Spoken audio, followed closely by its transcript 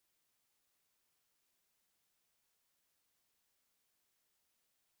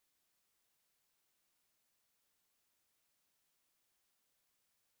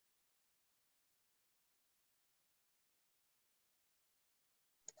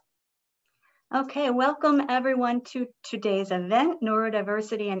Okay, welcome everyone to today's event,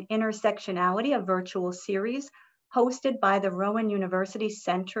 Neurodiversity and Intersectionality, a virtual series hosted by the Rowan University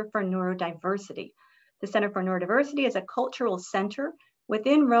Center for Neurodiversity. The Center for Neurodiversity is a cultural center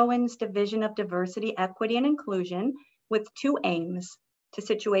within Rowan's Division of Diversity, Equity, and Inclusion with two aims: to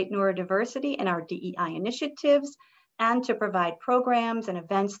situate neurodiversity in our DEI initiatives and to provide programs and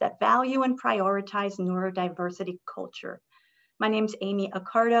events that value and prioritize neurodiversity culture. My name's Amy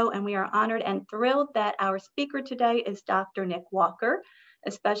Accardo, and we are honored and thrilled that our speaker today is Dr. NickWalker,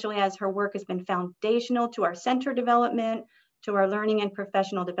 especially as her work has been foundational to our center development, to our learning and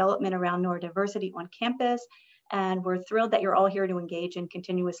professional development around neurodiversity on campus. And we're thrilled that you're all here to engage in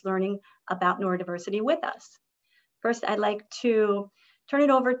continuous learning about neurodiversity with us. First, I'd like to turn it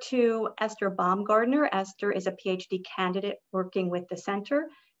over to Esther Baumgardner. Esther is a PhD candidate working with the center,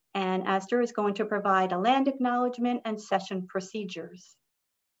 and Esther is going to provide a land acknowledgement and session procedures.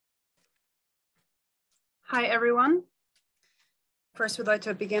 Hi, everyone. First, we'd like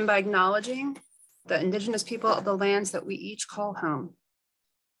to begin by acknowledging the Indigenous people of the lands that we each call home.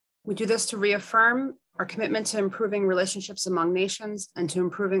 We do this to reaffirm our commitment to improving relationships among nations and to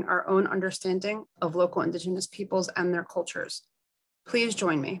improving our own understanding of local Indigenous peoples and their cultures. Please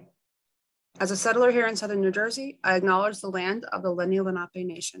join me. As a settler here in Southern New Jersey, I acknowledge the land of the Lenni Lenape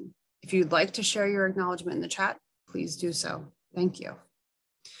Nation. If you'd like to share your acknowledgement in the chat, please do so. Thank you.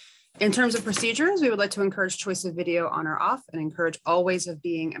 In terms of procedures, we would like to encourage choice of video on or off and encourage all ways of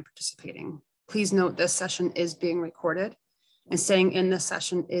being and participating. Please note this session is being recorded, and staying in this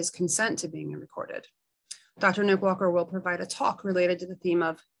session is consent to being recorded. Dr. NickWalker will provide a talk related to the theme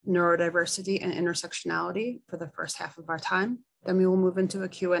of neurodiversity and intersectionality for the first half of our time. Then we will move into a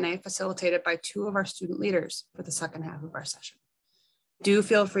Q&A facilitated by two of our student leaders for the second half of our session. Do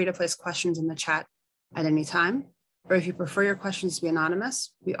feel free to place questions in the chat at any time, or if you prefer your questions to be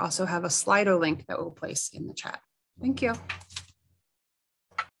anonymous, we also have a Slido link that we'll place in the chat. Thank you.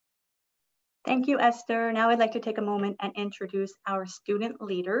 Thank you, Esther. Now I'd like to take a moment and introduce our student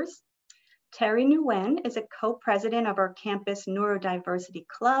leaders. Terry Nguyen is a co-president of our campus Neurodiversity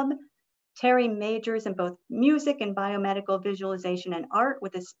Club. Terry majors in both music and biomedical visualization and art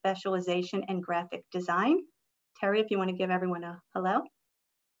with a specialization in graphic design. Terry, if you want to give everyone a hello.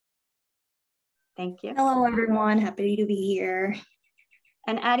 Thank you. Hello, everyone. Happy to be here.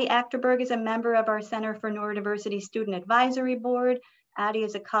 And Addie Achterberg is a member of our Center for Neurodiversity Student Advisory Board. Addie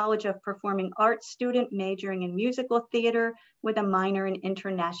is a College of Performing Arts student majoring in musical theater with a minor in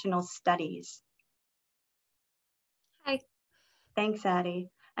international studies. Hi. Thanks, Addie.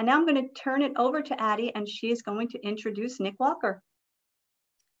 And now I'm going to turn it over to Addie, and she is going to introduce NickWalker.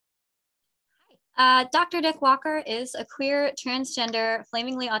 Hi. Dr. NickWalker is a queer, transgender,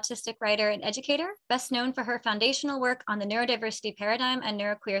 flamingly autistic writer and educator, best known for her foundational work on the neurodiversity paradigm and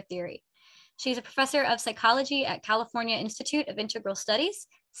neuroqueer theory. She's a professor of psychology at California Institute of Integral Studies,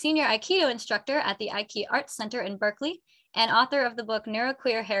 senior Aikido instructor at the Aikido Arts Center in Berkeley, and author of the book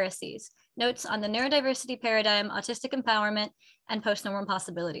Neuroqueer Heresies, Notes on the Neurodiversity Paradigm, Autistic Empowerment, and Post-Normal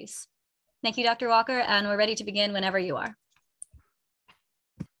Possibilities. Thank you, Dr. Walker, and we're ready to begin whenever you are.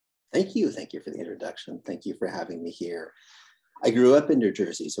 Thank you. Thank you for the introduction. Thank you for having me here. I grew up in New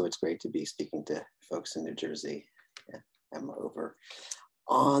Jersey, so it's great to be speaking to folks in New Jersey. Yeah, I'm over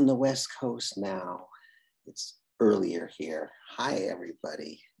on the West Coast now. It's earlier here. Hi,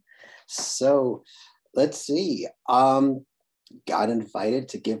 everybody. So let's see. Got invited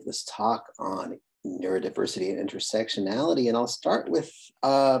to give this talk on neurodiversity and intersectionality, and I'll start with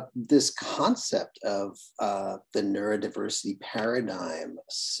this concept of the neurodiversity paradigm.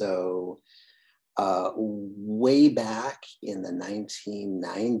 So way back in the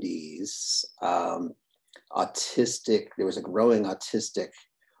 1990s, there was a growing autistic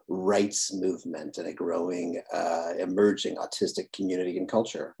rights movement and a growing emerging autistic community and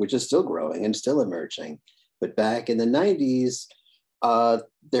culture, which is still growing and still emerging. But back in the 90s,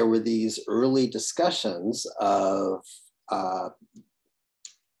 there were these early discussions of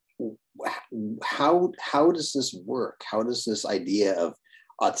how does this work? How does this idea of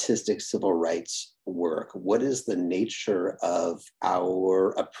autistic civil rights work? What is the nature of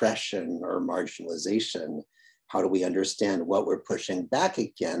our oppression or marginalization? How do we understand what we're pushing back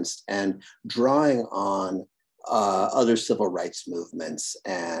against, and drawing on other civil rights movements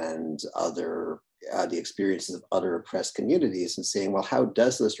and the experiences of other oppressed communities, and saying, well, how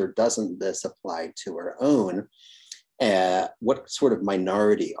does this or doesn't this apply to our own? What sort of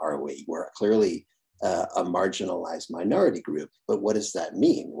minority are we? We're clearly a marginalized minority group, but what does that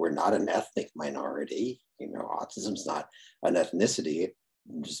mean? We're not an ethnic minority. You know, autism's not an ethnicity,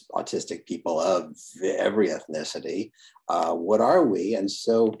 just autistic people of every ethnicity. What are we? And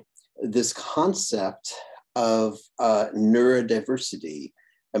so this concept of neurodiversity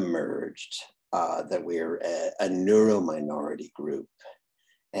emerged, that we're a neurominority group.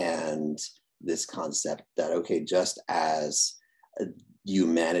 And this concept that, okay, just as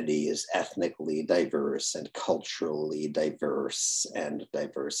humanity is ethnically diverse and culturally diverse and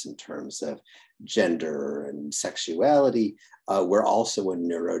diverse in terms of gender and sexuality, we're also a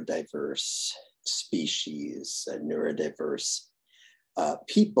neurodiverse species, a neurodiverse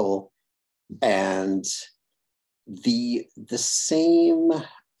people. And the same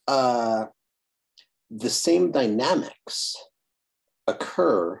dynamics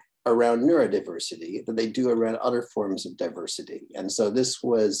occur around neurodiversity that they do around other forms of diversity. And so this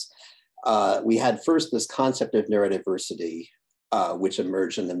was, we had first this concept of neurodiversity, which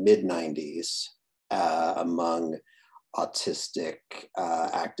emerged in the mid-90s among autistic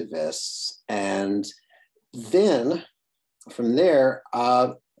activists. And then from there,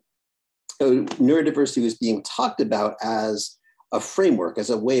 neurodiversity was being talked about as a framework, as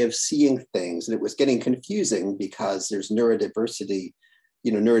a way of seeing things. And it was getting confusing because there's neurodiversity.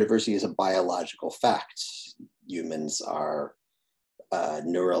 Neurodiversity is a biological fact. Humans are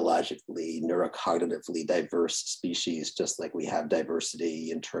neurologically, neurocognitively diverse species, just like we have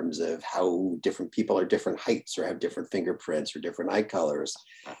diversity in terms of how different people are different heights or have different fingerprints or different eye colors.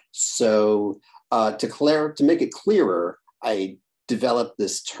 So to make it clearer, I developed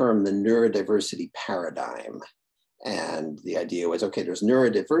this term, the neurodiversity paradigm. And the idea was, okay, there's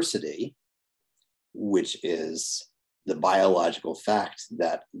neurodiversity, which is the biological fact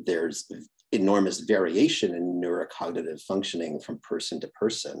that there's enormous variation in neurocognitive functioning from person to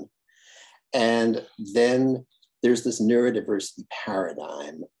person. And then there's this neurodiversity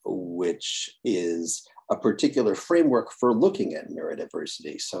paradigm, which is a particular framework for looking at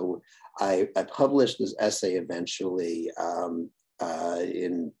neurodiversity. So I published this essay eventually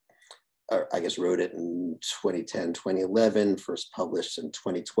wrote it in 2010, 2011, first published in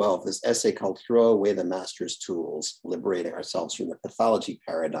 2012, this essay called Throw Away the Master's Tools, Liberating Ourselves from the Pathology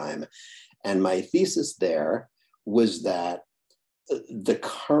Paradigm. And my thesis there was that the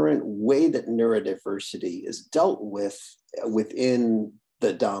current way that neurodiversity is dealt with within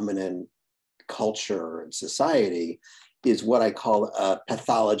the dominant culture and society is what I call a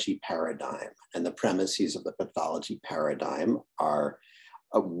pathology paradigm. And the premises of the pathology paradigm are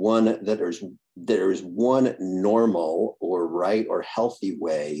one that there's one normal or right or healthy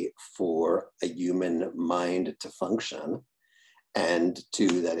way for a human mind to function, and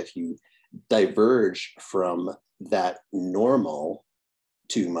two, that if you diverge from that normal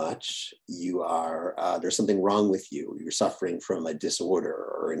too much, you are there's something wrong with you. You're suffering from a disorder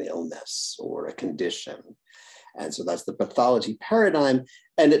or an illness or a condition. And so that's the pathology paradigm,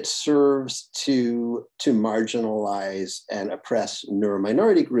 and it serves to marginalize and oppress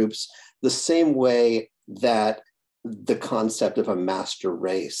neurominority groups the same way that the concept of a master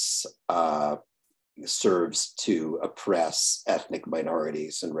race serves to oppress ethnic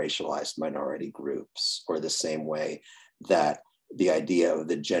minorities and racialized minority groups, or the same way that the idea of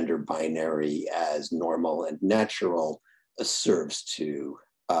the gender binary as normal and natural serves to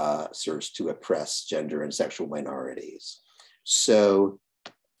oppress gender and sexual minorities. So,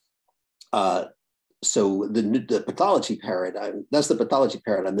 the pathology paradigm, that's the pathology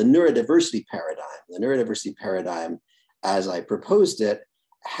paradigm. The neurodiversity paradigm, as I proposed it,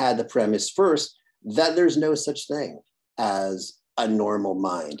 had the premise first that there's no such thing as a normal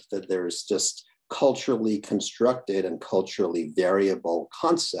mind, that there's just culturally constructed and culturally variable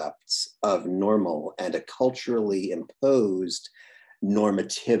concepts of normal and a culturally imposed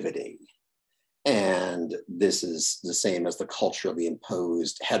normativity. And this is the same as the culturally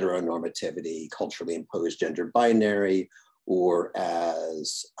imposed heteronormativity, culturally imposed gender binary, or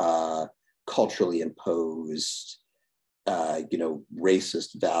as culturally imposed racist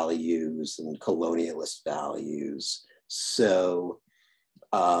values and colonialist values. So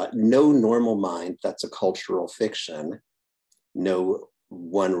no normal mind, that's a cultural fiction, no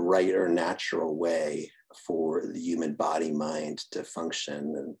one right or natural way for the human body mind to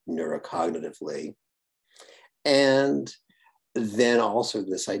function neurocognitively. And then also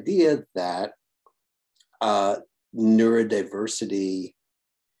this idea that neurodiversity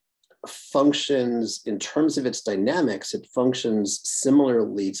functions, in terms of its dynamics, it functions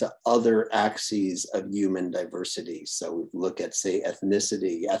similarly to other axes of human diversity. So we look at, say,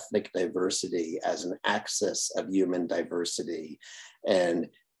 ethnicity, ethnic diversity as an axis of human diversity, and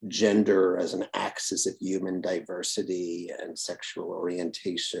gender as an axis of human diversity, and sexual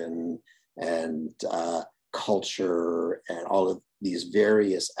orientation, and culture, and all of these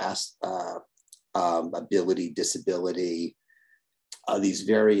various ability, disability, these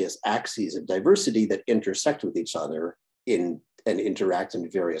various axes of diversity that intersect with each other and interact in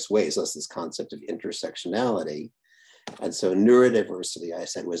various ways. That's this concept of intersectionality. And so neurodiversity, I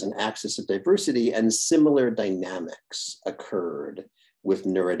said, was an axis of diversity, and similar dynamics occurred with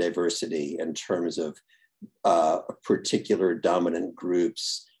neurodiversity in terms of particular dominant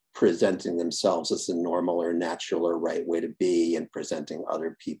groups presenting themselves as the normal or natural or right way to be, and presenting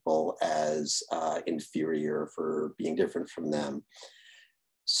other people as inferior for being different from them.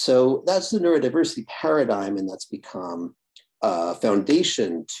 So that's the neurodiversity paradigm, and that's become a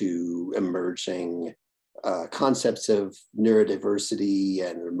foundation to emerging concepts of neurodiversity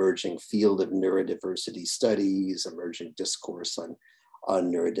and emerging field of neurodiversity studies, emerging discourse on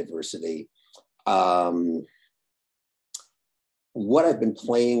neurodiversity. What I've been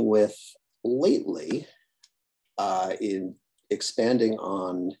playing with lately in expanding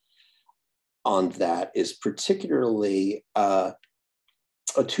on that is particularly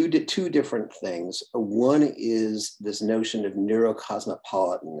two different things. One is this notion of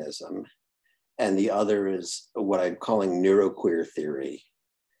neurocosmopolitanism, and the other is what I'm calling neuroqueer theory.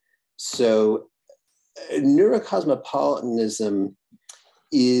 So neurocosmopolitanism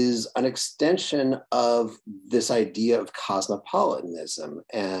is an extension of this idea of cosmopolitanism.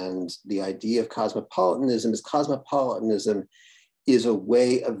 And the idea of cosmopolitanism is a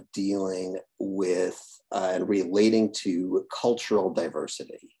way of dealing with and relating to cultural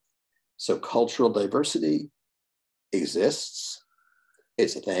diversity. So cultural diversity exists,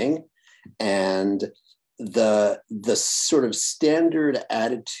 it's a thing. And the sort of standard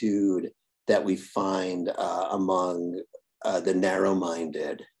attitude that we find among the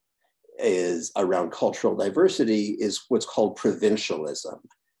narrow-minded is around cultural diversity is what's called provincialism.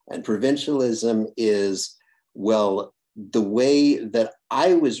 And provincialism is, well, the way that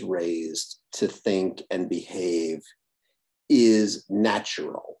I was raised to think and behave is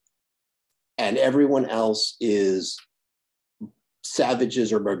natural, and everyone else is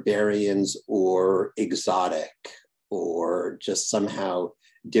savages or barbarians or exotic or just somehow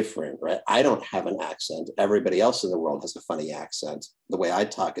different, right? I don't have an accent. Everybody else in the world has a funny accent. The way I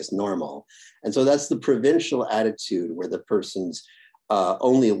talk is normal. And so that's the provincial attitude, where the person's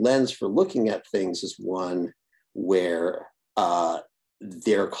only lens for looking at things is one where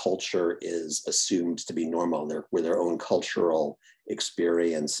their culture is assumed to be normal, where their own cultural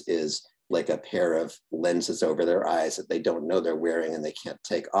experience is like a pair of lenses over their eyes that they don't know they're wearing and they can't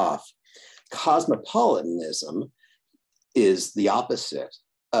take off. Cosmopolitanism is the opposite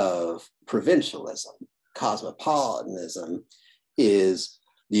of provincialism. Cosmopolitanism is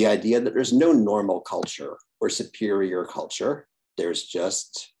the idea that there's no normal culture or superior culture. There's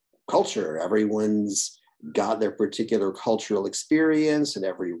just culture. Everyone's got their particular cultural experience in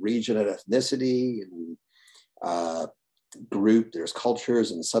every region and ethnicity and group. There's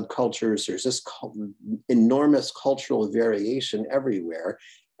cultures and subcultures. There's this enormous cultural variation everywhere.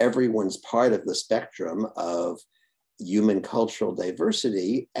 Everyone's part of the spectrum of human cultural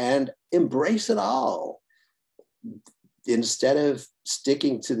diversity, and embrace it all. Instead of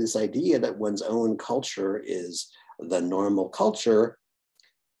sticking to this idea that one's own culture is the normal culture,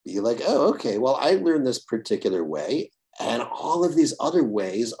 be like, oh, okay, well, I learned this particular way, and all of these other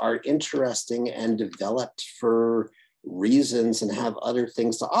ways are interesting and developed for reasons and have other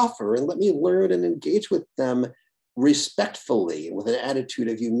things to offer, and let me learn and engage with them respectfully and with an attitude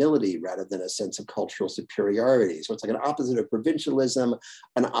of humility rather than a sense of cultural superiority. So it's like an opposite of provincialism,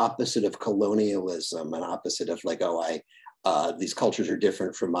 an opposite of colonialism, an opposite of like, oh, these cultures are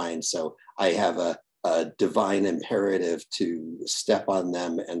different from mine, so I have a divine imperative to step on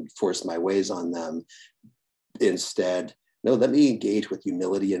them and force my ways on them. Instead, no, let me engage with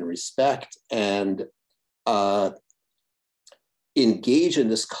humility and respect and engage in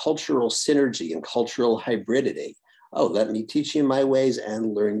this cultural synergy and cultural hybridity. Oh, let me teach you my ways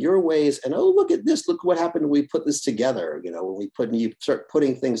and learn your ways. And oh, look at this. Look what happened when we put this together. You know, when you start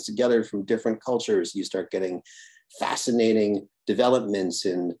putting things together from different cultures, you start getting fascinating developments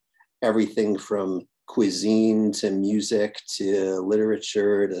in everything from cuisine to music to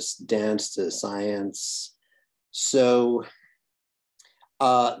literature to dance to science. So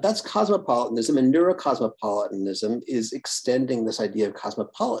that's cosmopolitanism, and neurocosmopolitanism is extending this idea of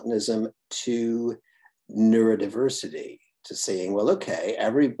cosmopolitanism to neurodiversity, to saying, well, okay,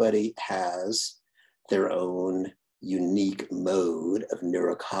 everybody has their own unique mode of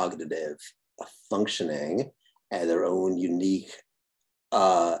neurocognitive functioning and their own unique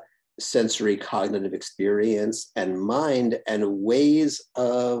sensory cognitive experience and mind and ways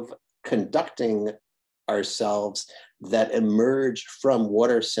of conducting ourselves that emerge from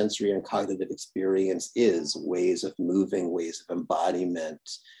what our sensory and cognitive experience is, ways of moving, ways of embodiment,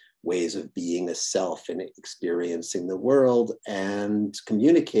 ways of being a self and experiencing the world and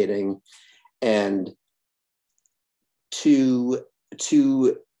communicating. And to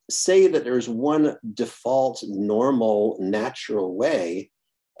say that there's one default, normal, natural way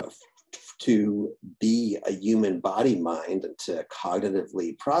to be a human body mind and to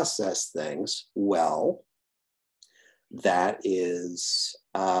cognitively process things, well, that's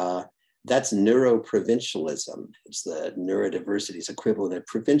neuroprovincialism. It's the neurodiversity's equivalent of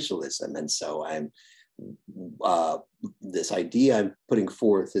provincialism. And so this idea I'm putting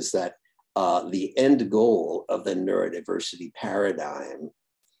forth is that the end goal of the neurodiversity paradigm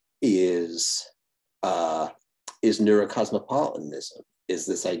is neurocosmopolitanism, is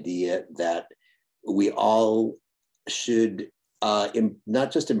this idea that we all should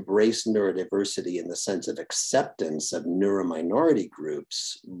not just embrace neurodiversity in the sense of acceptance of neurominority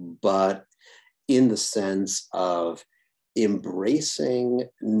groups, but in the sense of embracing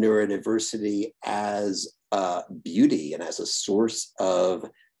neurodiversity as beauty and as a source of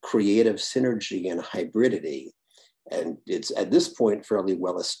creative synergy and hybridity. And it's at this point fairly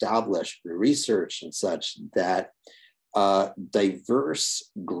well established through research and such that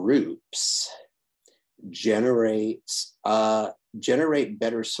diverse groups generate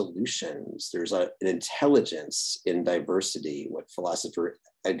better solutions. There's an intelligence in diversity, what philosopher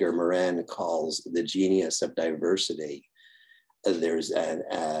Edgar Morin calls the genius of diversity.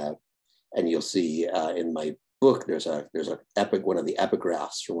 And you'll see in my book, there's one of the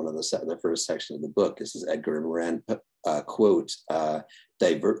epigraphs from one of the first section of the book. This is Edgar Morin quote, what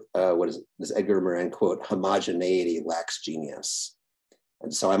is it? This Edgar Morin quote, "Homogeneity lacks genius."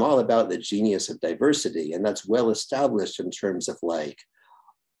 And so I'm all about the genius of diversity, and that's well established in terms of like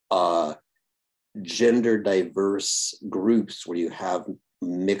gender diverse groups where you have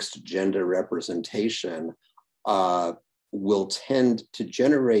mixed gender representation will tend to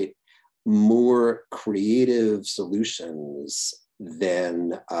generate more creative solutions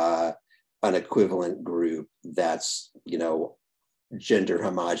than an equivalent group that's, gender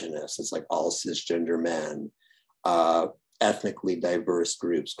homogenous. It's like all cisgender men, ethnically diverse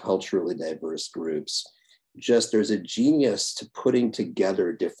groups, culturally diverse groups. Just there's a genius to putting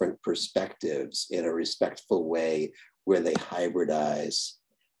together different perspectives in a respectful way where they hybridize.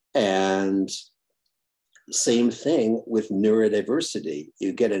 And same thing with neurodiversity.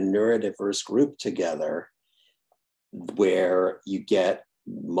 You get a neurodiverse group together where you get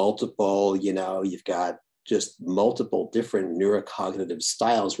multiple, you've got just multiple different neurocognitive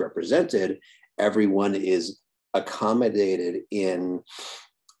styles represented. Everyone is accommodated in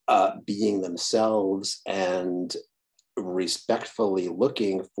being themselves and respectfully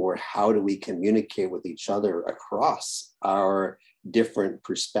looking for how do we communicate with each other across our different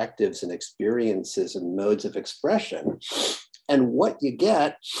perspectives and experiences and modes of expression. And what you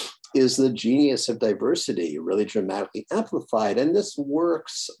get is the genius of diversity really dramatically amplified. And this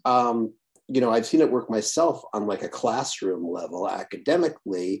works, I've seen it work myself on like a classroom level,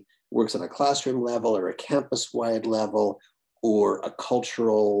 academically, works on a classroom level or a campus-wide level or a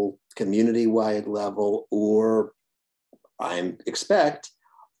cultural community-wide level, or I expect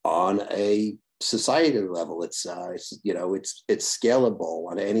on a society level. It's scalable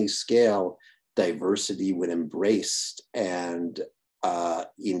on any scale. Diversity, when embraced and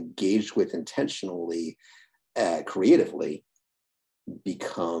engaged with intentionally, creatively,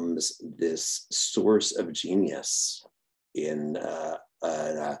 becomes this source of genius in the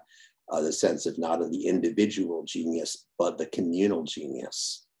sense of not of the individual genius, but the communal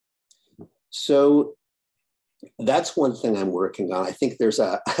genius. So that's one thing I'm working on. I think there's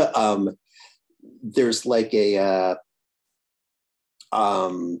there's like a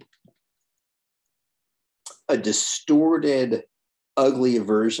distorted, ugly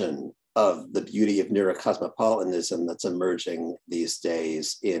version of the beauty of neurocosmopolitanism that's emerging these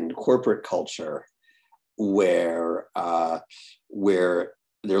days in corporate culture, where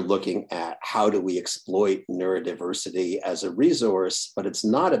they're looking at how do we exploit neurodiversity as a resource, but it's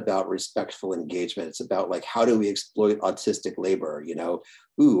not about respectful engagement. It's about like, how do we exploit autistic labor?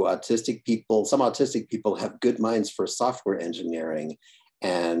 Autistic people, some autistic people have good minds for software engineering,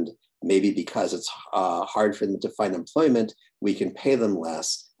 and maybe because it's hard for them to find employment, we can pay them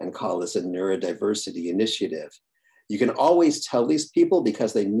less and call this a neurodiversity initiative. You can always tell these people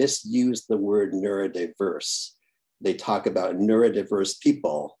because they misuse the word neurodiverse. They talk about neurodiverse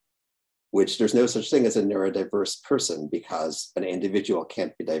people, which there's no such thing as a neurodiverse person because an individual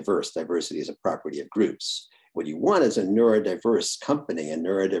can't be diverse. Diversity is a property of groups. What you want is a neurodiverse company, a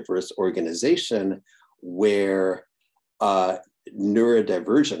neurodiverse organization where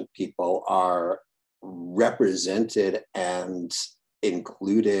neurodivergent people are represented and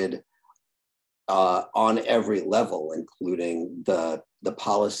included on every level, including the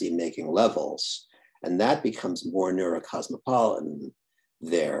policy-making levels. And that becomes more neurocosmopolitan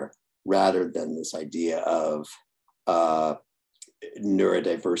there, rather than this idea of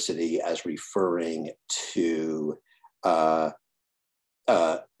neurodiversity as referring to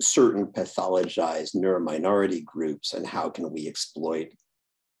certain pathologized neurominority groups, and how can we exploit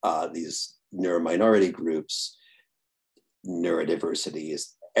these neurominority groups. Neurodiversity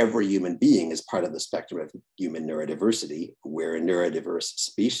is every human being is part of the spectrum of human neurodiversity. We're a neurodiverse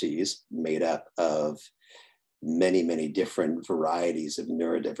species made up of many, many different varieties of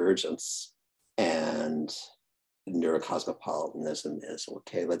neurodivergence, and neurocosmopolitanism is,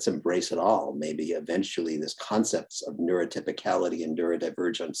 okay, let's embrace it all. Maybe eventually these concepts of neurotypicality and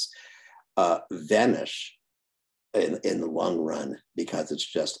neurodivergence vanish in the long run, because it's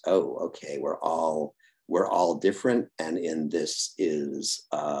just, oh, okay, we're all different, and in this is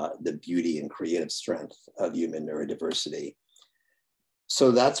the beauty and creative strength of human neurodiversity.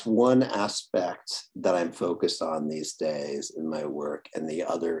 So that's one aspect that I'm focused on these days in my work, and the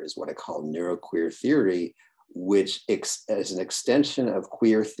other is what I call neuroqueer theory, which is an extension of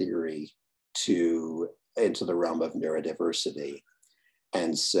queer theory into the realm of neurodiversity.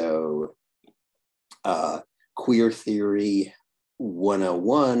 And so queer theory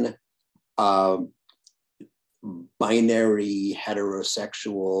 101, binary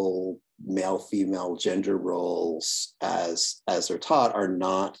heterosexual male-female gender roles as they're taught are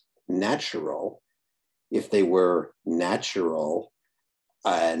not natural. If they were natural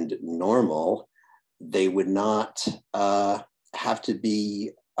and normal, they would not have to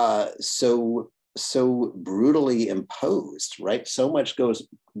be so brutally imposed, right? So much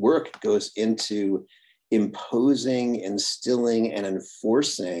work goes into imposing, instilling, and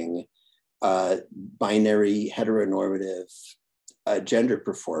enforcing binary heteronormative gender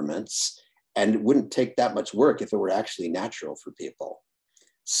performance, and it wouldn't take that much work if it were actually natural for people.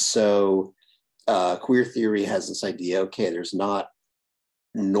 So queer theory has this idea, okay, there's not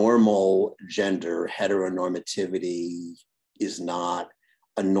normal gender, heteronormativity is not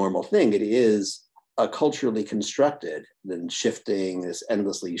a normal thing. It is a culturally constructed, then shifting, this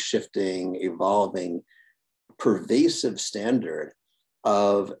endlessly shifting, evolving, pervasive standard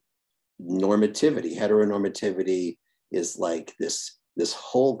of normativity. Heteronormativity is like this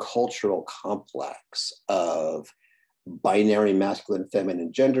whole cultural complex of binary masculine,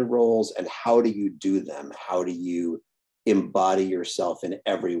 feminine gender roles, and how do you do them? How do you embody yourself in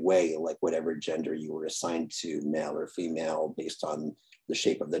every way, like whatever gender you were assigned to, male or female, based on the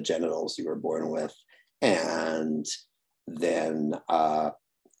shape of the genitals you were born with. And then,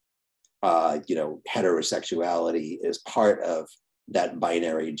 heterosexuality is part of that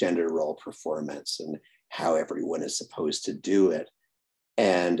binary gender role performance and how everyone is supposed to do it.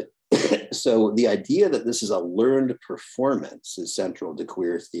 And so the idea that this is a learned performance is central to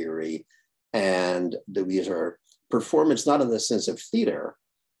queer theory. And these are performance, not in the sense of theater,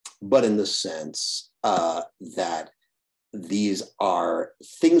 but in the sense that these are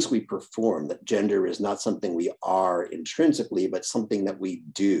things we perform, that gender is not something we are intrinsically, but something that we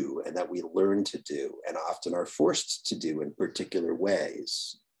do and that we learn to do and often are forced to do in particular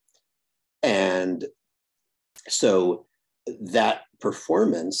ways. And so that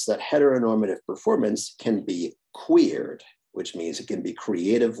performance, that heteronormative performance, can be queered, which means it can be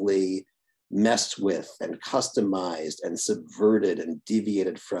creatively messed with and customized and subverted and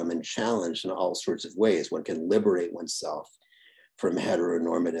deviated from and challenged in all sorts of ways. One can liberate oneself from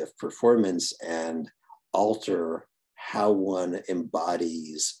heteronormative performance and alter how one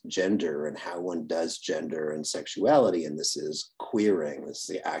embodies gender and how one does gender and sexuality. And this is queering, this is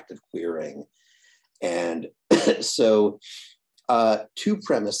the act of queering. And so two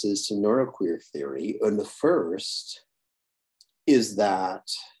premises to neuroqueer theory. And the first is that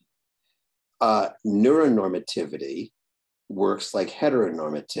neuronormativity works like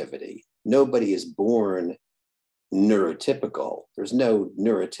heteronormativity. Nobody is born neurotypical. There's no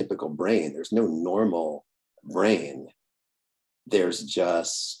neurotypical brain. There's no normal brain. There's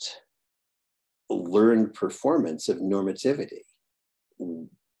just learned performance of normativity.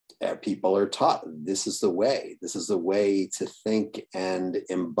 People are taught this is the way to think and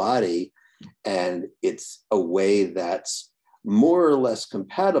embody, and it's a way that's more or less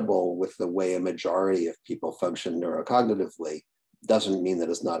compatible with the way a majority of people function neurocognitively. Doesn't mean that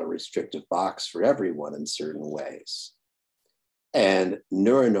it's not a restrictive box for everyone in certain ways. And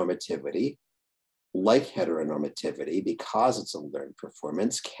neuronormativity, like heteronormativity, because it's a learned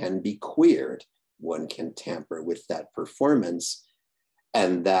performance, can be queered. one can tamper with that performance.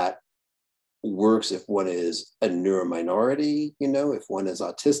 And that works if one is a neurominority, if one is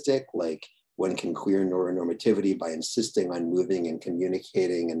autistic, like one can queer neuronormativity by insisting on moving and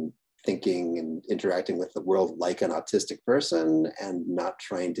communicating and thinking and interacting with the world like an autistic person and not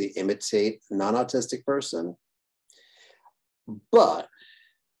trying to imitate a non-autistic person. But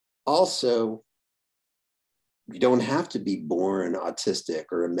also, you don't have to be born autistic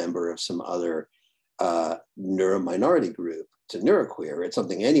or a member of some other neurominority group to neuroqueer. It's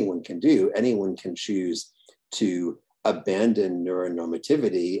something anyone can do. Anyone can choose to abandon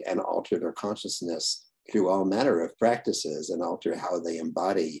neuronormativity and alter their consciousness through all manner of practices and alter how they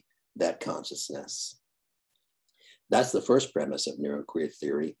embody that consciousness. That's the first premise of neuroqueer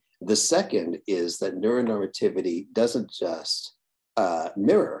theory. The second is that neuronormativity doesn't just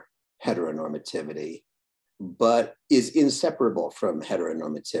mirror heteronormativity, but is inseparable from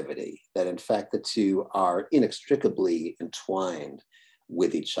heteronormativity, that in fact the two are inextricably entwined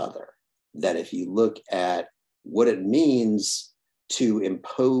with each other. That if you look at what it means to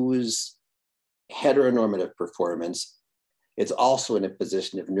impose heteronormative performance, it's also an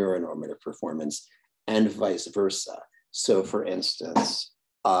imposition of neuronormative performance and vice versa. So for instance,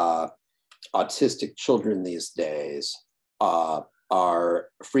 autistic children these days are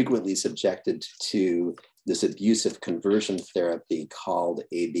frequently subjected to this abusive conversion therapy called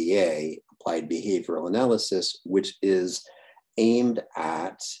ABA, Applied Behavioral Analysis, which is aimed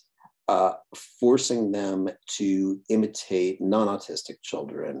at forcing them to imitate non-autistic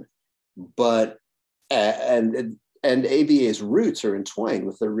children. But, and ABA's roots are entwined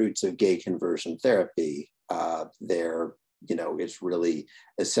with the roots of gay conversion therapy. It's really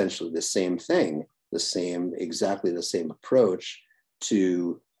essentially the same thing, exactly the same approach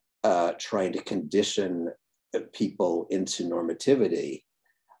to trying to condition people into normativity.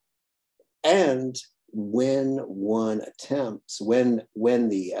 And when one attempts, when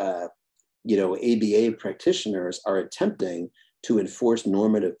the ABA practitioners are attempting to enforce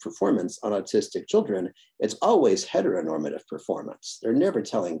normative performance on autistic children, it's always heteronormative performance. They're never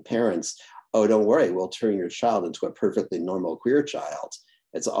telling parents, oh, don't worry, we'll turn your child into a perfectly normal queer child.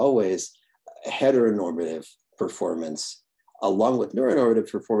 It's always heteronormative performance along with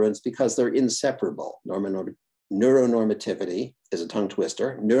neuronormative performance because they're inseparable. Neuronormativity is a tongue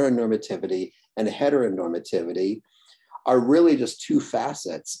twister. Neuronormativity and heteronormativity are really just two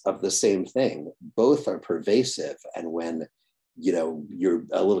facets of the same thing. Both are pervasive. And when you're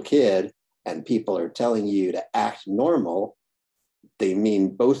a little kid and people are telling you to act normal, they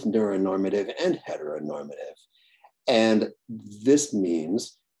mean both neuronormative and heteronormative. And this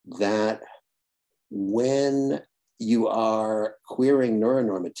means that when you are queering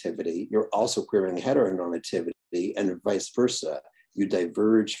neuronormativity, you're also queering heteronormativity and vice versa. You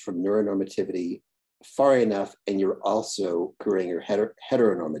diverge from neuronormativity far enough and you're also queering your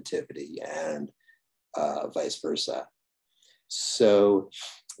heteronormativity and vice versa. So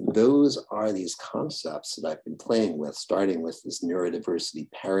those are these concepts that I've been playing with, starting with this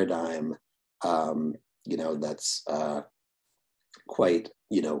neurodiversity paradigm, that's quite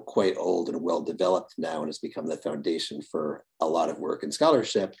old and well developed now and has become the foundation for a lot of work and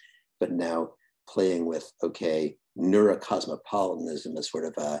scholarship, but now playing with, neurocosmopolitanism as sort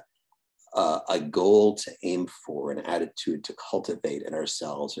of a goal to aim for, an attitude to cultivate in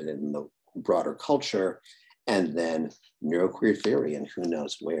ourselves and in the broader culture, and then neuroqueer theory, and who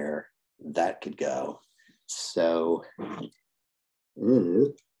knows where that could go. So,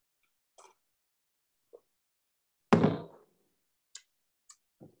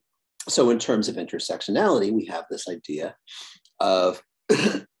 So in terms of intersectionality, we have this idea of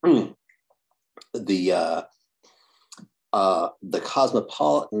the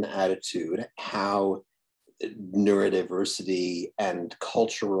cosmopolitan attitude, how neurodiversity and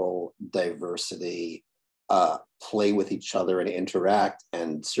cultural diversity play with each other and interact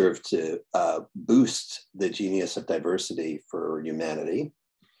and serve to boost the genius of diversity for humanity.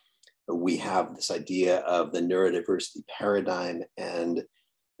 We have this idea of the neurodiversity paradigm and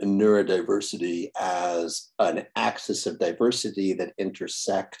neurodiversity as an axis of diversity that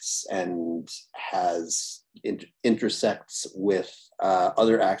intersects and intersects with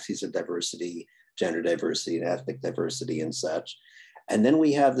other axes of diversity, gender diversity and ethnic diversity and such. And then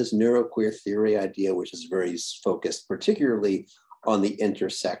we have this neuroqueer theory idea, which is very focused particularly on the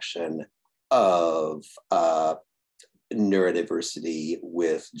intersection of neurodiversity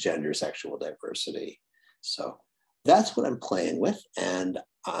with gender sexual diversity. So that's what I'm playing with. And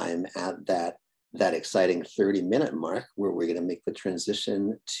I'm at that exciting 30-minute mark where we're going to make the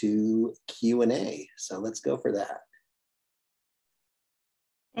transition to Q&A. So let's go for that.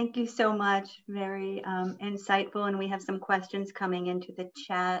 Thank you so much. Very insightful. And we have some questions coming into the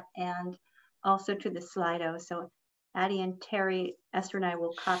chat and also to the Slido. So Addie and Terry, Esther and I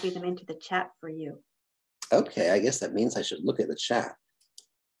will copy them into the chat for you. Okay, I guess that means I should look at the chat.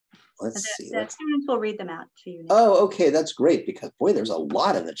 Let's see. The students will read them out to you. Oh, okay, that's great, because boy, there's a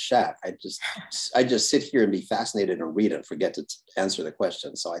lot in the chat. I just sit here and be fascinated and read and forget to answer the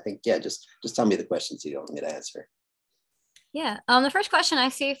question. So I think, yeah, just tell me the questions you want me to answer. Yeah, the first question I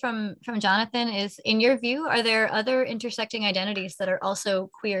see from Jonathan is, in your view, are there other intersecting identities that are also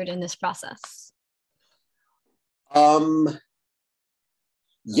queered in this process?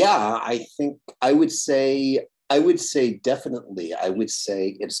 Yeah, I think I would say definitely. I would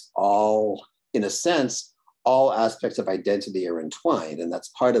say it's all, in a sense, all aspects of identity are entwined, and that's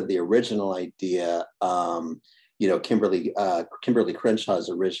part of the original idea. You know, Kimberly Crenshaw's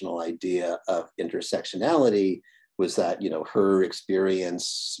original idea of intersectionality was that, you know, her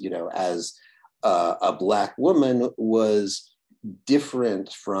experience, you know, as a Black woman was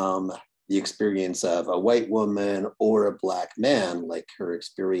different from the experience of a white woman or a Black man, like her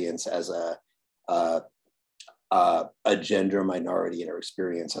experience as a gender minority and her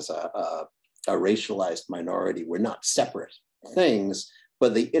experience as a racialized minority were not separate things,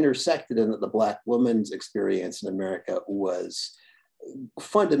 but they intersected, in that the Black woman's experience in America was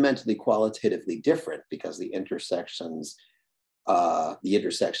fundamentally qualitatively different, because the intersection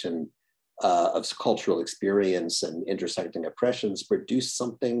of cultural experience and intersecting oppressions produced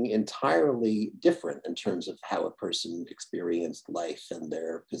something entirely different in terms of how a person experienced life and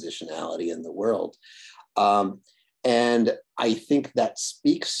their positionality in the world. And I think that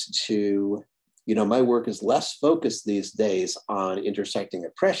speaks to, you know, my work is less focused these days on intersecting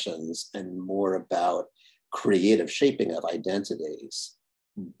oppressions and more about creative shaping of identities,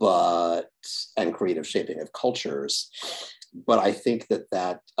 and creative shaping of cultures. But I think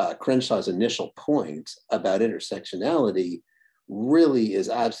that Crenshaw's initial point about intersectionality really is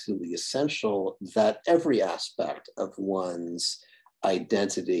absolutely essential, that every aspect of one's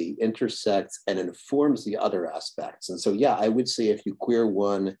identity intersects and informs the other aspects. And so, yeah, I would say if you queer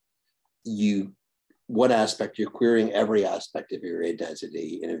one aspect, you're queering every aspect of your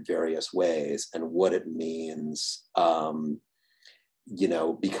identity in various ways, and what it means, you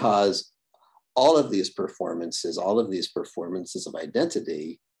know, because all of these performances of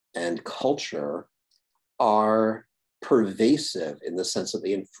identity and culture are pervasive in the sense that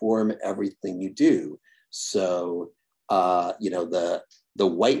they inform everything you do. So, you know, the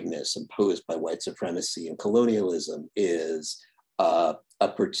whiteness imposed by white supremacy and colonialism is a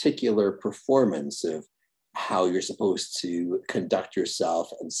particular performance of how you're supposed to conduct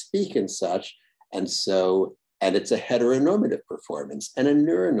yourself and speak and such. And so, and it's a heteronormative performance and a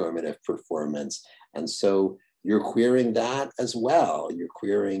neuronormative performance. And so you're queering that as well. You're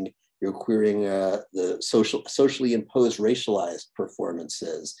queering the socially imposed racialized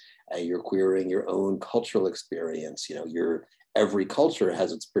performances, and you're queering your own cultural experience. You know, every culture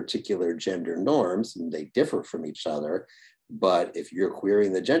has its particular gender norms, and they differ from each other. But if you're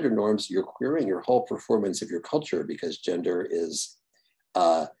queering the gender norms, you're queering your whole performance of your culture, because gender is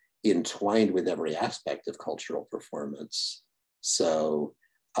entwined with every aspect of cultural performance. So,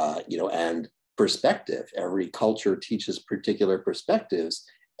 you know, and perspective, every culture teaches particular perspectives,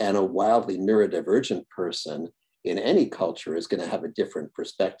 and a wildly neurodivergent person in any culture is going to have a different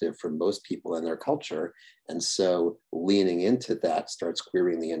perspective from most people in their culture. And so leaning into that starts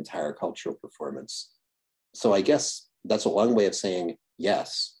queering the entire cultural performance. So I guess that's a long way of saying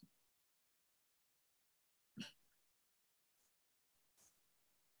yes.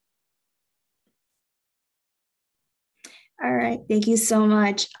 All right, thank you so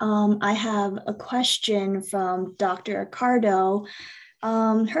much. I have a question from Dr. Ricardo.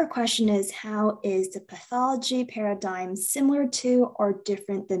 Her question is, how is the pathology paradigm similar to or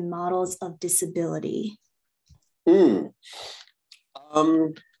different than models of disability? There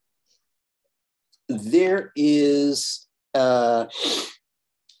is a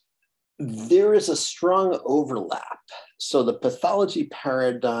strong overlap. So the pathology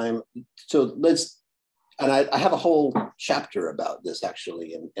paradigm, and I have a whole chapter about this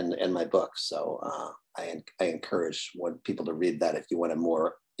actually in my book. So I encourage people to read that if you want a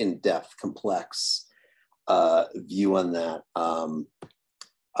more in-depth, complex view on that.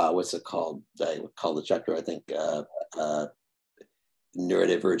 What's it called? I call the chapter, I think,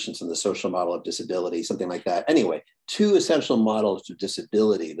 Neurodivergence and the Social Model of Disability, something like that. Anyway, two essential models of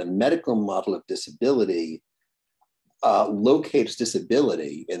disability. The medical model of disability locates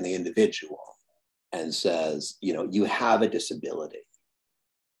disability in the individual and says, you know, you have a disability.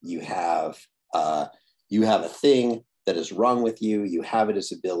 You have a thing that is wrong with you. You have a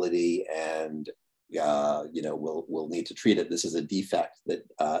disability, and we'll need to treat it. This is a defect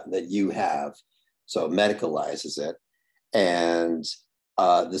that you have, so medicalizes it. And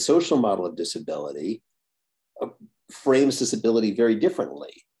the social model of disability frames disability very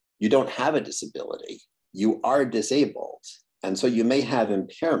differently. You don't have a disability. You are disabled. And so you may have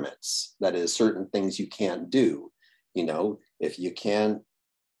impairments, that is, certain things you can't do. If you can't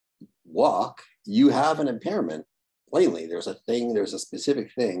walk, you have an impairment. Plainly, there's a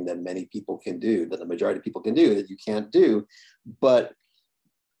specific thing that many people can do, that the majority of people can do, that you can't do, but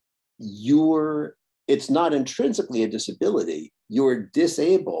it's not intrinsically a disability. You're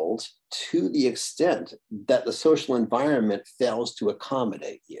disabled to the extent that the social environment fails to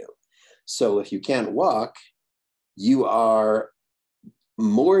accommodate you. So if you can't walk, you are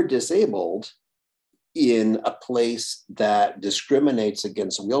more disabled in a place that discriminates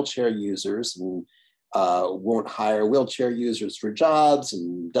against wheelchair users and won't hire wheelchair users for jobs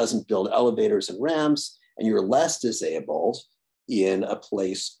and doesn't build elevators and ramps, and you're less disabled in a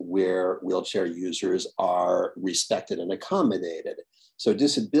place where wheelchair users are respected and accommodated. So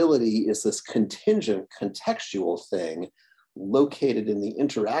disability is this contingent, contextual thing located in the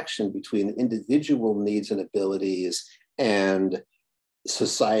interaction between individual needs and abilities and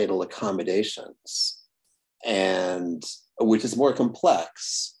societal accommodations, and which is more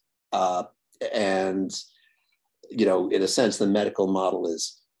complex. And in a sense, the medical model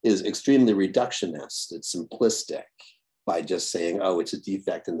is extremely reductionist. It's simplistic by just saying, oh, it's a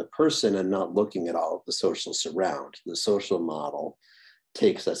defect in the person, and not looking at all of the social surround. The social model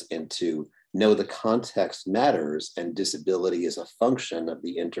takes us into, no, the context matters, and disability is a function of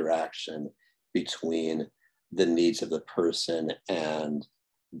the interaction between the needs of the person and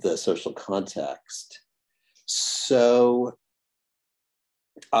the social context. So,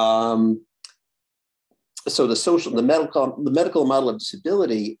 the medical model of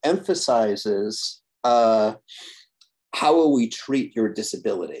disability emphasizes how will we treat your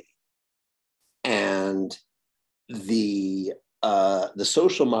disability, and the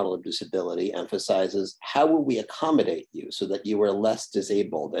social model of disability emphasizes how will we accommodate you so that you are less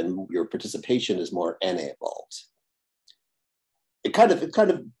disabled and your participation is more enabled. It kind of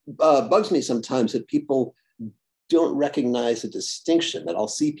bugs me sometimes that people don't recognize the distinction, that I'll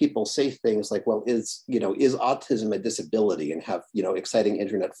see people say things like, well, is autism a disability, and have, exciting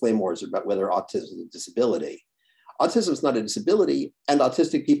internet flame wars about whether autism is a disability. Autism is not a disability, and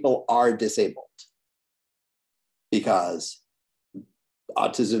autistic people are disabled, because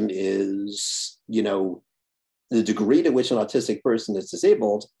autism is, the degree to which an autistic person is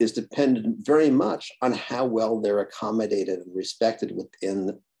disabled is dependent very much on how well they're accommodated and respected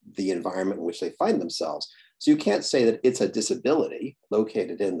within the environment in which they find themselves. So you can't say that it's a disability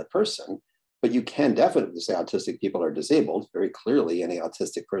located in the person, but you can definitely say autistic people are disabled. Very clearly, any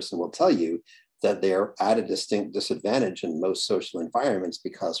autistic person will tell you that they're at a distinct disadvantage in most social environments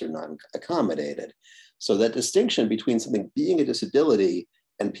because they're not accommodated. So that distinction between something being a disability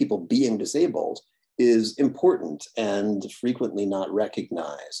and people being disabled is important and frequently not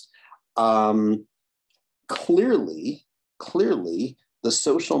recognized. Clearly, the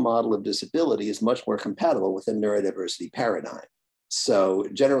social model of disability is much more compatible with a neurodiversity paradigm. So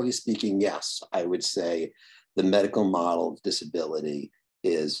generally speaking, yes, I would say the medical model of disability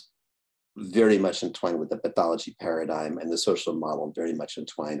is very much entwined with the pathology paradigm, and the social model very much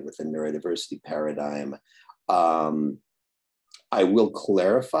entwined with the neurodiversity paradigm. I will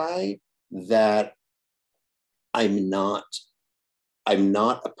clarify that I'm not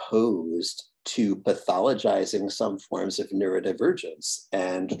opposed to pathologizing some forms of neurodivergence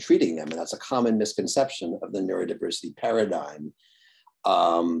and treating them. And that's a common misconception of the neurodiversity paradigm,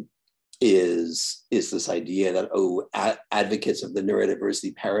 is this idea that, advocates of the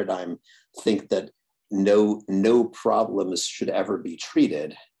neurodiversity paradigm think that no problems should ever be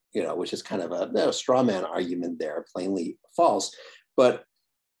treated, which is kind of a straw man argument there, plainly false. But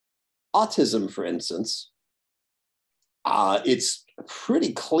autism, for instance, it's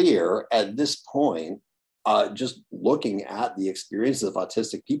pretty clear at this point, just looking at the experiences of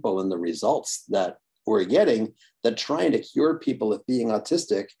autistic people and the results that we're getting, that trying to cure people of being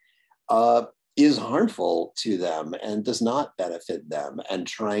autistic is harmful to them and does not benefit them. And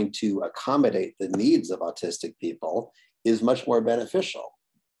trying to accommodate the needs of autistic people is much more beneficial.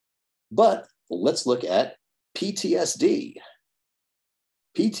 But let's look at PTSD.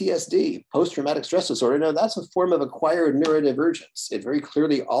 PTSD, post-traumatic stress disorder, now that's a form of acquired neurodivergence. It very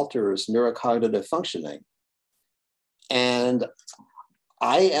clearly alters neurocognitive functioning. And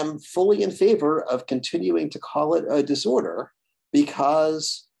I am fully in favor of continuing to call it a disorder,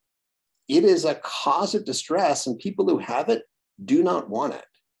 because it is a cause of distress, and people who have it do not want it.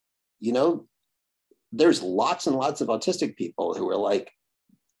 You know, there's lots and lots of autistic people who are like,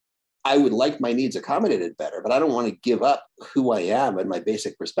 I would like my needs accommodated better, but I don't want to give up who I am and my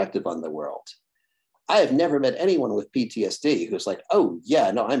basic perspective on the world. I have never met anyone with PTSD who's like, oh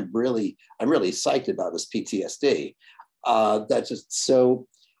yeah, no, I'm really psyched about this PTSD. That's just so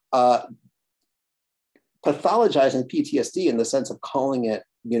pathologizing PTSD in the sense of calling it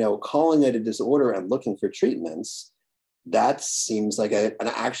a disorder and looking for treatments. That seems like an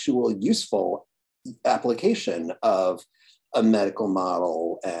actual useful application of a medical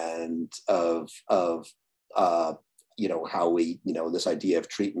model and of how we, this idea of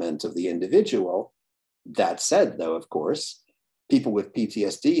treatment of the individual. That said, though, of course, people with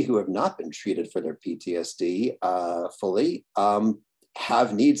PTSD who have not been treated for their PTSD fully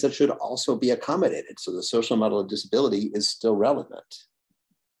have needs that should also be accommodated. So the social model of disability is still relevant.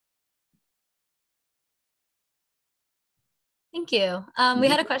 Thank you. We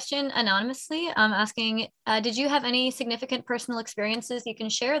had a question anonymously asking, did you have any significant personal experiences you can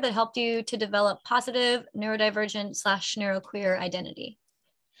share that helped you to develop positive neurodivergent/neuroqueer identity?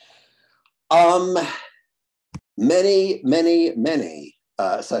 Many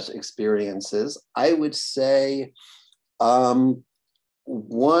such experiences. I would say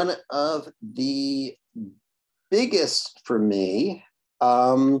one of the biggest for me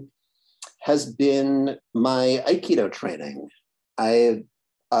has been my Aikido training. I've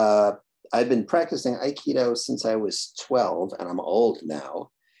been practicing Aikido since I was 12, and I'm old now.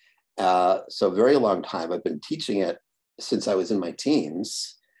 So a very long time. I've been teaching it since I was in my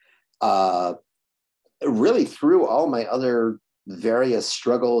teens. Really through all my other various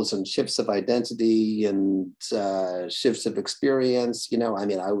struggles and shifts of identity and shifts of experience.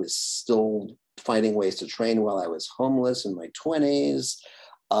 I was still finding ways to train while I was homeless in my 20s.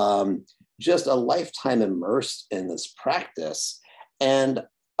 Just a lifetime immersed in this practice. And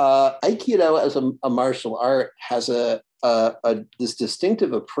Aikido as a martial art has this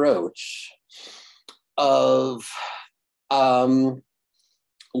distinctive approach of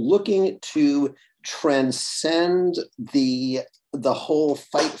looking to transcend the whole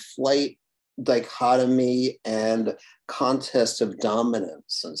fight-flight dichotomy and contest of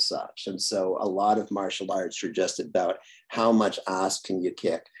dominance and such. And so a lot of martial arts are just about how much ass can you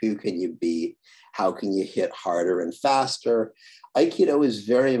kick, who can you beat, how can you hit harder and faster. Aikido is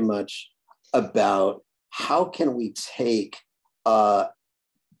very much about how can we take the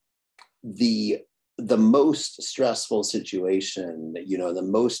most stressful situation, the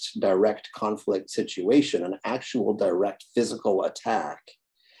most direct conflict situation, an actual direct physical attack,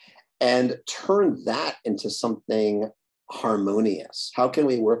 and turn that into something harmonious. How can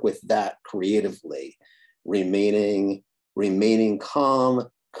we work with that creatively, remaining calm,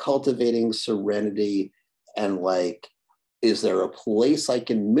 cultivating serenity, and is there a place I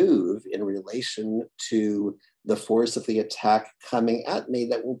can move in relation to the force of the attack coming at me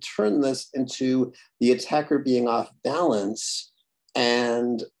that will turn this into the attacker being off balance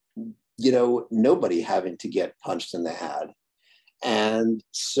and, nobody having to get punched in the head. And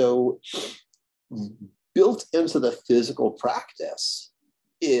so built into the physical practice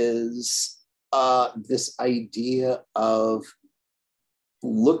is this idea of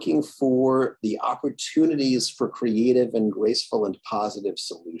looking for the opportunities for creative and graceful and positive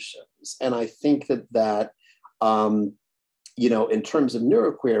solutions. And I think that in terms of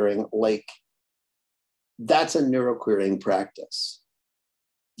neuroqueering, that's a neuroqueering practice.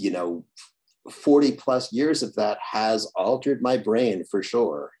 40 plus years of that has altered my brain for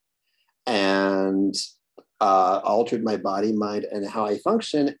sure, and altered my body, mind, and how I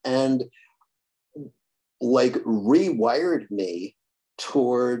function, and rewired me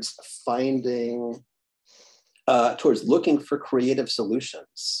towards towards looking for creative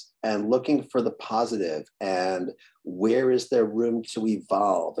solutions and looking for the positive, and where is there room to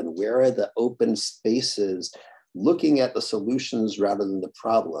evolve, and where are the open spaces, looking at the solutions rather than the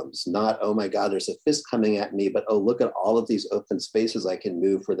problems. Not, oh my God, there's a fist coming at me, but oh, look at all of these open spaces I can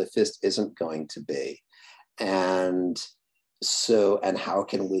move where the fist isn't going to be. And so, and how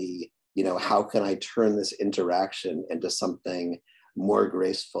can we, how can I turn this interaction into something more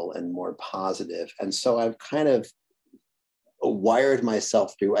graceful and more positive? And so I've kind of wired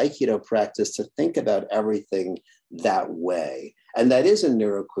myself through Aikido practice to think about everything that way. And that is a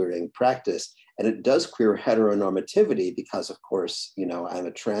neuroqueering practice. And it does queer heteronormativity because, of course, I'm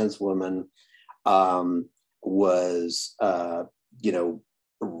a trans woman, was,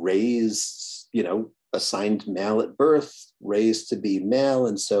 raised, assigned male at birth, raised to be male.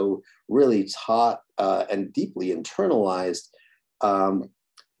 And so really taught and deeply internalized,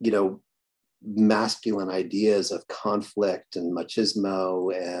 masculine ideas of conflict and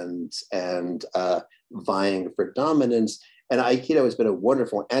machismo and vying for dominance. And Aikido has been a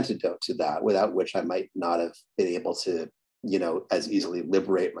wonderful antidote to that, without which I might not have been able to, as easily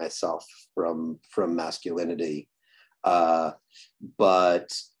liberate myself from masculinity.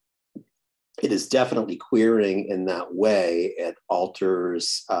 But it is definitely queering in that way. It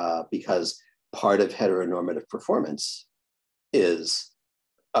alters because part of heteronormative performance is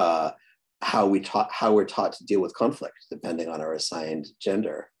how we're taught to deal with conflict depending on our assigned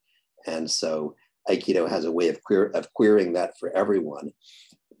gender. And so Aikido has a way of queering that for everyone.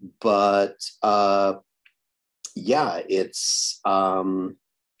 But yeah, it's, I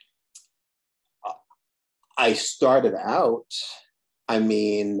started out, I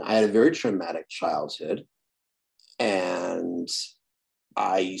had a very traumatic childhood, and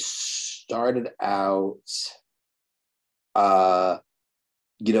I started out,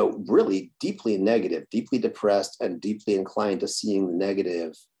 really deeply negative, deeply depressed, and deeply inclined to seeing the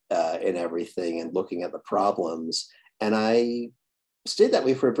negative in everything and looking at the problems. And I stayed that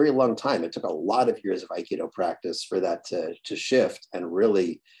way for a very long time. It took a lot of years of Aikido practice for that to shift, and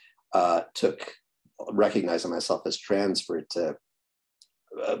really took recognizing myself as trans for it to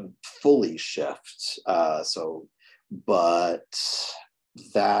fully shift. But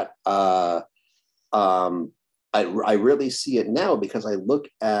that I really see it now, because I look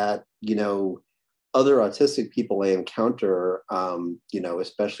at, other autistic people I encounter,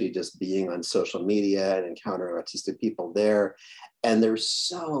 especially just being on social media and encountering autistic people there. And there's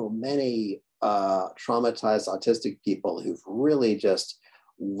so many traumatized autistic people who've really just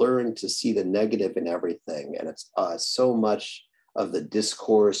learned to see the negative in everything. And it's so much of the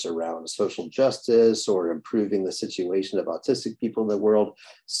discourse around social justice or improving the situation of autistic people in the world,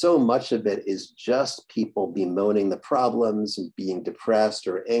 so much of it is just people bemoaning the problems and being depressed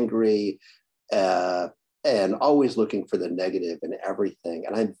or angry, and always looking for the negative in everything.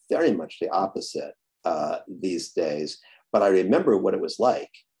 And I'm very much the opposite these days, but I remember what it was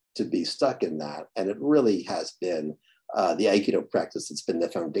like to be stuck in that. And it really has been the Aikido practice that's been the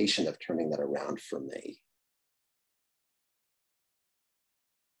foundation of turning that around for me.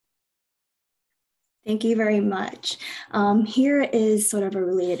 Thank you very much. Here is sort of a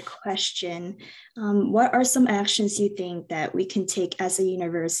related question. What are some actions you think that we can take as a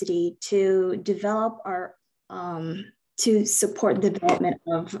university to develop our, to support the development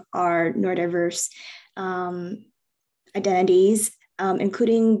of our neurodiverse identities,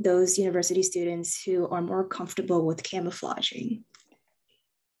 including those university students who are more comfortable with camouflaging?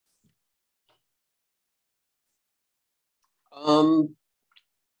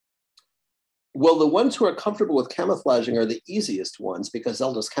 Well, the ones who are comfortable with camouflaging are the easiest ones, because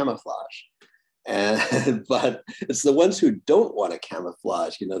they'll just camouflage. But it's the ones who don't want to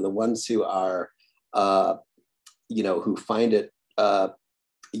camouflage, the ones who are, who find it, who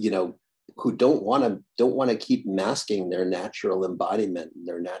don't want to keep masking their natural embodiment,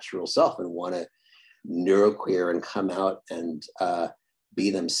 their natural self, and want to neuroqueer and come out and be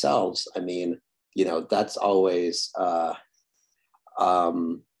themselves. That's always,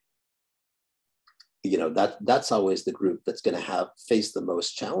 that's always the group that's going to face the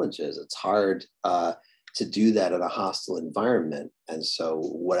most challenges. It's hard to do that in a hostile environment. And so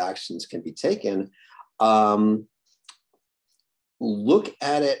what actions can be taken? Look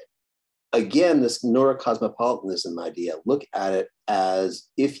at it, again, this neurocosmopolitanism idea, look at it as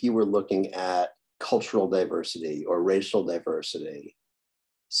if you were looking at cultural diversity or racial diversity.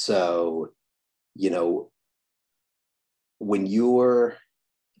 So, when you're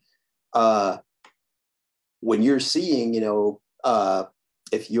seeing,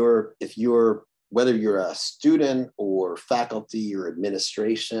 whether you're a student or faculty or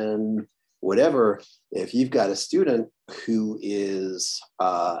administration, whatever, if you've got a student who is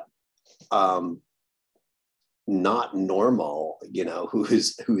not normal,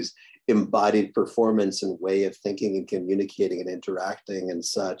 who's embodied performance and way of thinking and communicating and interacting and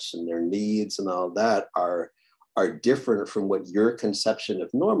such, and their needs and all that are different from what your conception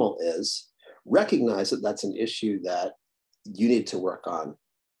of normal is, recognize that that's an issue that you need to work on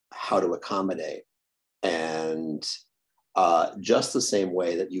how to accommodate. And just the same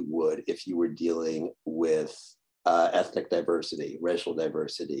way that you would if you were dealing with ethnic diversity, racial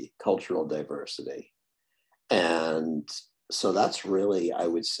diversity, cultural diversity. And so that's really, I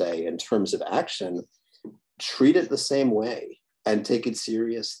would say, in terms of action, treat it the same way and take it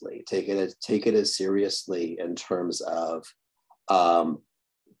seriously. Take it as seriously in terms of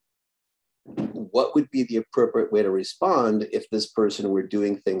what would be the appropriate way to respond if this person were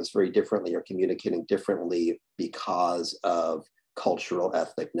doing things very differently or communicating differently because of cultural,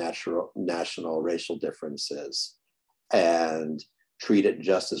 ethnic, national, racial differences, and treat it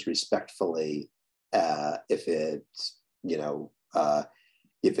just as respectfully if it's,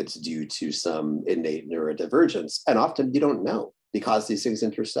 if it's due to some innate neurodivergence. And often you don't know because these things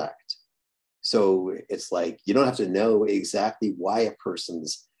intersect. So it's like, you don't have to know exactly why a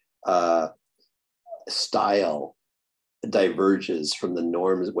person's style diverges from the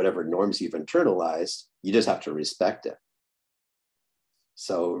norms, whatever norms you've internalized. You just have to respect it.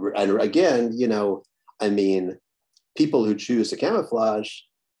 So, and again, people who choose to camouflage,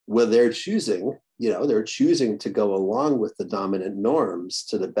 well, they're choosing to go along with the dominant norms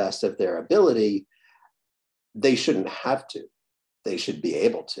to the best of their ability. They shouldn't have to. They should be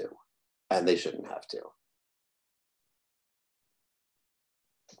able to, and they shouldn't have to.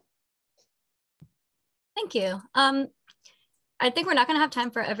 Thank you. I think we're not going to have time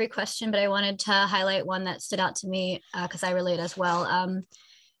for every question, but I wanted to highlight one that stood out to me because I relate as well.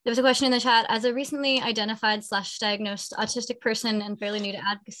 There was a question in the chat. As a recently identified/diagnosed autistic person and fairly new to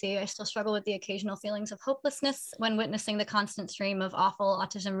advocacy, I still struggle with the occasional feelings of hopelessness when witnessing the constant stream of awful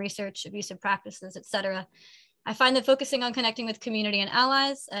autism research, abusive practices, etc. I find that focusing on connecting with community and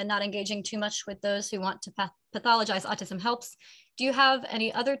allies and not engaging too much with those who want to pathologize autism helps. Do you have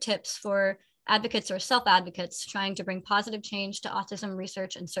any other tips for advocates or self-advocates trying to bring positive change to autism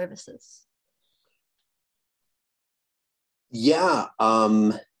research and services? Yeah,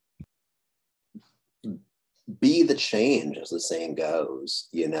 be the change, as the saying goes.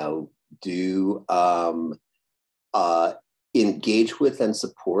 Do engage with and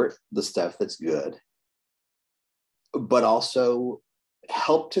support the stuff that's good, but also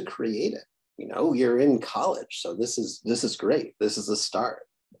help to create it. You're in college, so this is great. This is a start.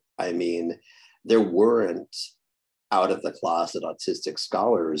 I mean, there weren't out of the closet autistic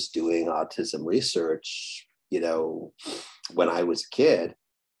scholars doing autism research, when I was a kid.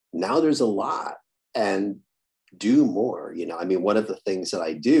 Now there's a lot, and do more. One of the things that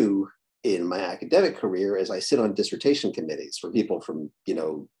I do in my academic career is I sit on dissertation committees for people from,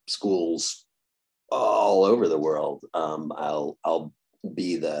 schools all over the world. I'll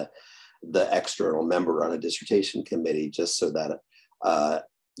be the external member on a dissertation committee just so that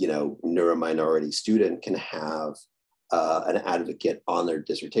neurominority student can have an advocate on their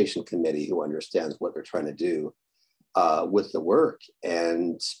dissertation committee who understands what they're trying to do with the work,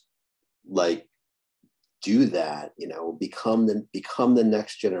 and do that. Become the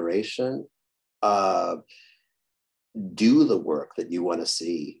next generation. Do the work that you want to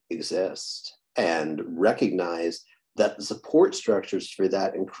see exist, and recognize that the support structures for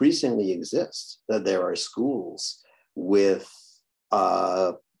that increasingly exist. That there are schools with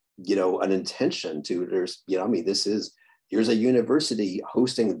an intention to, here's a university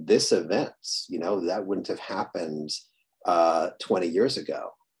hosting this event. That wouldn't have happened 20 years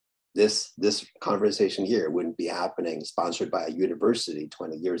ago. This conversation here wouldn't be happening sponsored by a university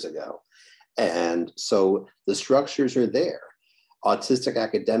 20 years ago. And so the structures are there. Autistic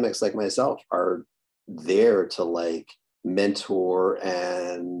academics like myself are there to mentor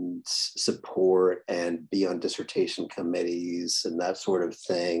and support and be on dissertation committees and that sort of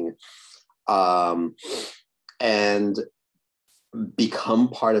thing, and become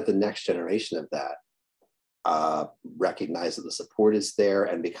part of the next generation of that. Recognize that the support is there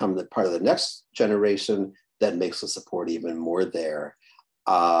and become the part of the next generation that makes the support even more there.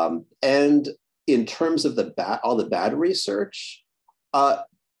 And in terms of all the bad research,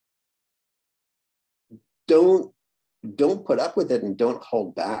 don't put up with it and don't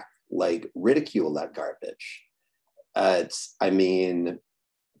hold back. Ridicule that garbage.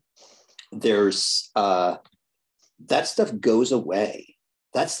 There's that stuff goes away.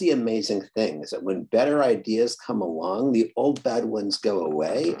 That's the amazing thing, is that when better ideas come along, the old bad ones go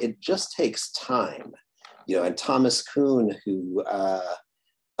away. It just takes time. And Thomas Kuhn, who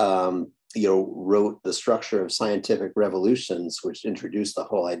wrote The Structure of Scientific Revolutions, which introduced the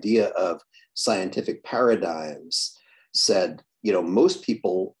whole idea of scientific paradigms, said, most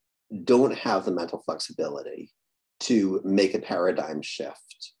people don't have the mental flexibility to make a paradigm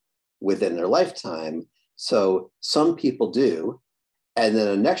shift within their lifetime. So some people do. And then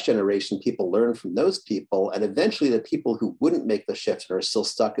the next generation, people learn from those people. And eventually the people who wouldn't make the shift and are still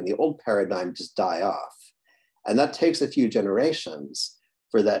stuck in the old paradigm just die off. And that takes a few generations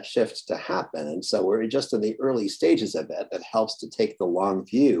for that shift to happen. And so we're just in the early stages of it. It helps to take the long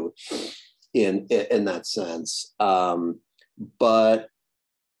view in that sense. But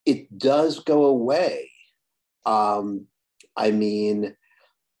it does go away.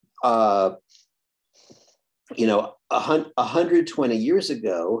 120 years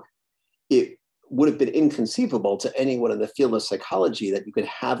ago, would have been inconceivable to anyone in the field of psychology that you could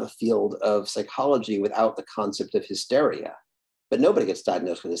have a field of psychology without the concept of hysteria. But nobody gets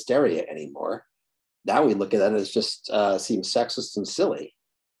diagnosed with hysteria anymore. Now we look at that as just seems sexist and silly.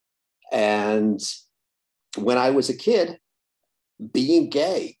 And when I was a kid, being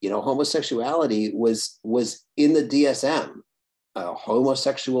gay, homosexuality was in the DSM.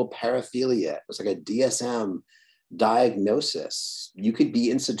 Homosexual paraphilia. It was like a DSM diagnosis. You could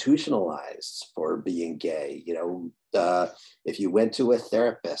be institutionalized for being gay. If you went to a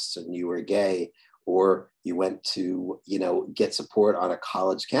therapist and you were gay, or you went to, get support on a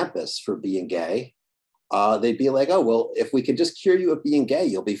college campus for being gay, they'd be like, oh, well, if we could just cure you of being gay,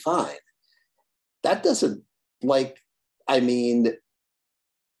 you'll be fine. That doesn't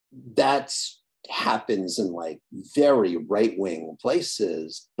that happens in very right-wing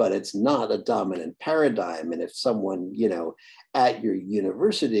places, but it's not a dominant paradigm. And if someone, at your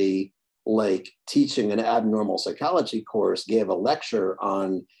university, teaching an abnormal psychology course, gave a lecture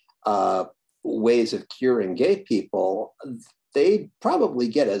on ways of curing gay people, they'd probably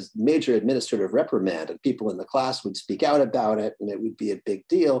get a major administrative reprimand, and people in the class would speak out about it, and it would be a big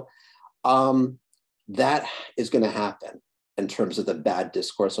deal. That is going to happen in terms of the bad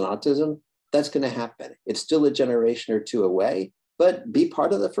discourse on autism. That's going to happen. It's still a generation or two away, but be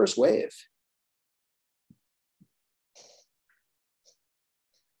part of the first wave.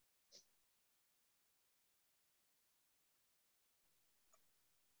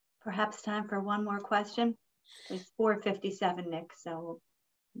 Perhaps time for one more question. It's 4:57, Nick, so it'll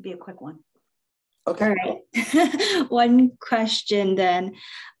be a quick one. Okay. All right. One question then.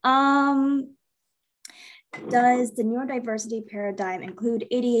 Does the neurodiversity paradigm include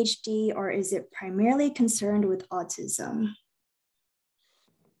ADHD, or is it primarily concerned with autism?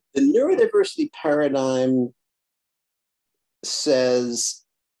 The neurodiversity paradigm says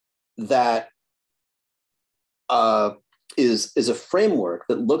that is a framework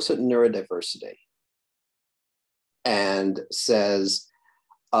that looks at neurodiversity and says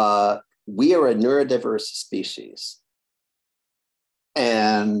we are a neurodiverse species,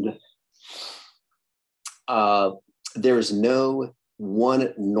 and there's no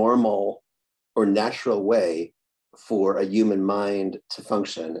one normal or natural way for a human mind to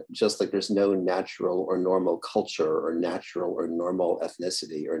function, just like there's no natural or normal culture or natural or normal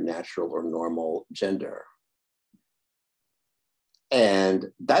ethnicity or natural or normal gender.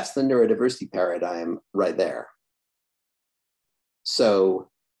 And that's the neurodiversity paradigm right there. So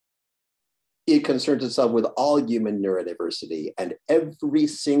it concerns itself with all human neurodiversity, and every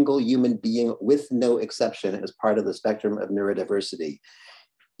single human being, with no exception, is part of the spectrum of neurodiversity.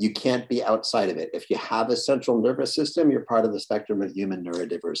 You can't be outside of it. If you have a central nervous system, you're part of the spectrum of human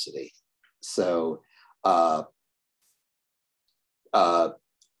neurodiversity. So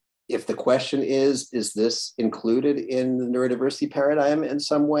if the question is this included in the neurodiversity paradigm in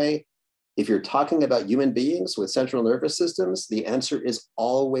some way? If you're talking about human beings with central nervous systems, the answer is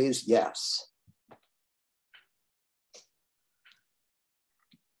always yes.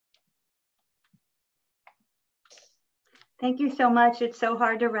 Thank you so much. It's so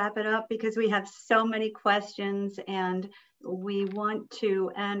hard to wrap it up because we have so many questions, and we want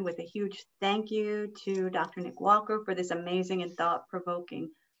to end with a huge thank you to Dr. Nick Walker for this amazing and thought-provoking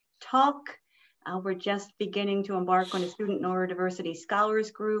talk. We're just beginning to embark on a student neurodiversity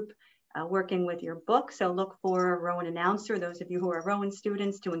scholars group working with your book. So look for a Rowan announcer, those of you who are Rowan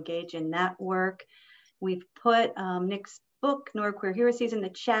students, to engage in that work. We've put Nick's book, Neuroqueer Heresies, in the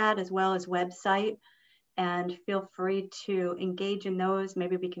chat, as well as website. And feel free to engage in those.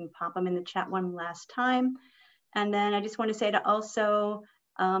 Maybe we can pop them in the chat one last time. And then I just want to say to also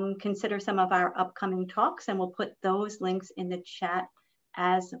consider some of our upcoming talks, and we'll put those links in the chat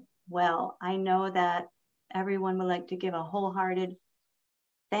as well. I know that everyone would like to give a wholehearted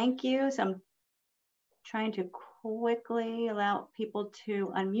thank you. So I'm trying to quickly allow people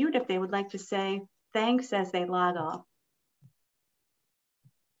to unmute if they would like to say thanks as they log off.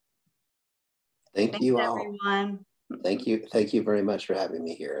 Thanks you all. Everyone. Thank you very much for having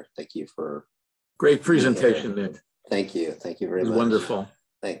me here. Thank you for great presentation, Nick. Thank you very much. Wonderful.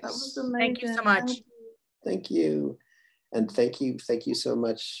 Thanks. That was amazing. Thank you so much. Thank you. And thank you so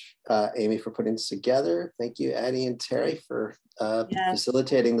much, Amy, for putting this together. Thank you, Addie and Terry, for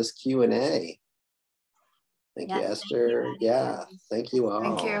facilitating this Q&A. Thank you, Esther. Thank you all.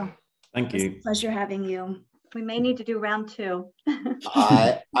 Thank you. Thank you. It's a pleasure having you. We may need to do round two.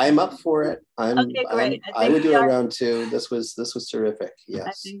 I'm up for it. Okay, great. I would do a round two. This was terrific.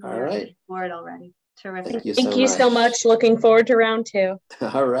 Yes. All right. For it already. Terrific. Thank you so much. Looking forward to round two.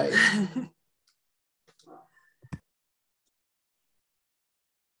 All right.